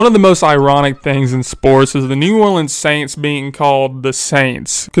One of the most ironic things in sports is the New Orleans Saints being called the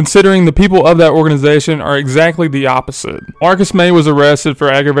Saints, considering the people of that organization are exactly the opposite. Marcus May was arrested for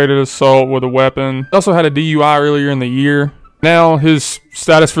aggravated assault with a weapon. He also had a DUI earlier in the year. Now his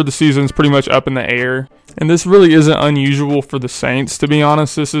status for the season is pretty much up in the air. And this really isn't unusual for the Saints, to be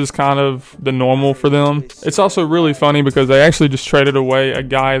honest. This is kind of the normal for them. It's also really funny because they actually just traded away a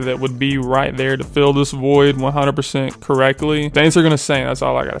guy that would be right there to fill this void 100% correctly. Saints are going to Saint. That's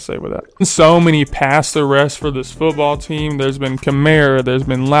all I got to say with that. So many past arrests for this football team. There's been Kamara. There's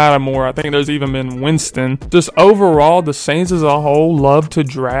been Lattimore. I think there's even been Winston. Just overall, the Saints as a whole love to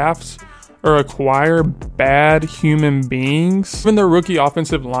draft or acquire bad human beings. Even their rookie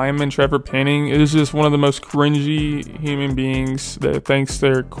offensive lineman, Trevor Penning, is just one of the most cringy human beings that thinks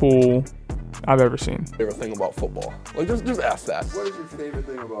they're cool I've ever seen. Favorite thing about football? Like, just ask that. What is your favorite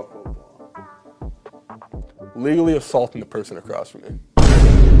thing about football? Legally assaulting the person across from me.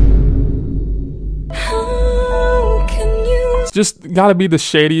 It's just got to be the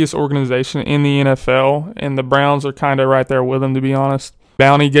shadiest organization in the NFL, and the Browns are kind of right there with them, to be honest.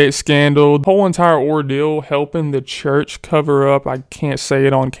 Bountygate scandal, the whole entire ordeal helping the church cover up. I can't say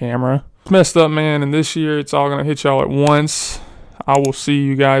it on camera. It's messed up, man, and this year it's all going to hit y'all at once. I will see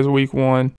you guys week 1.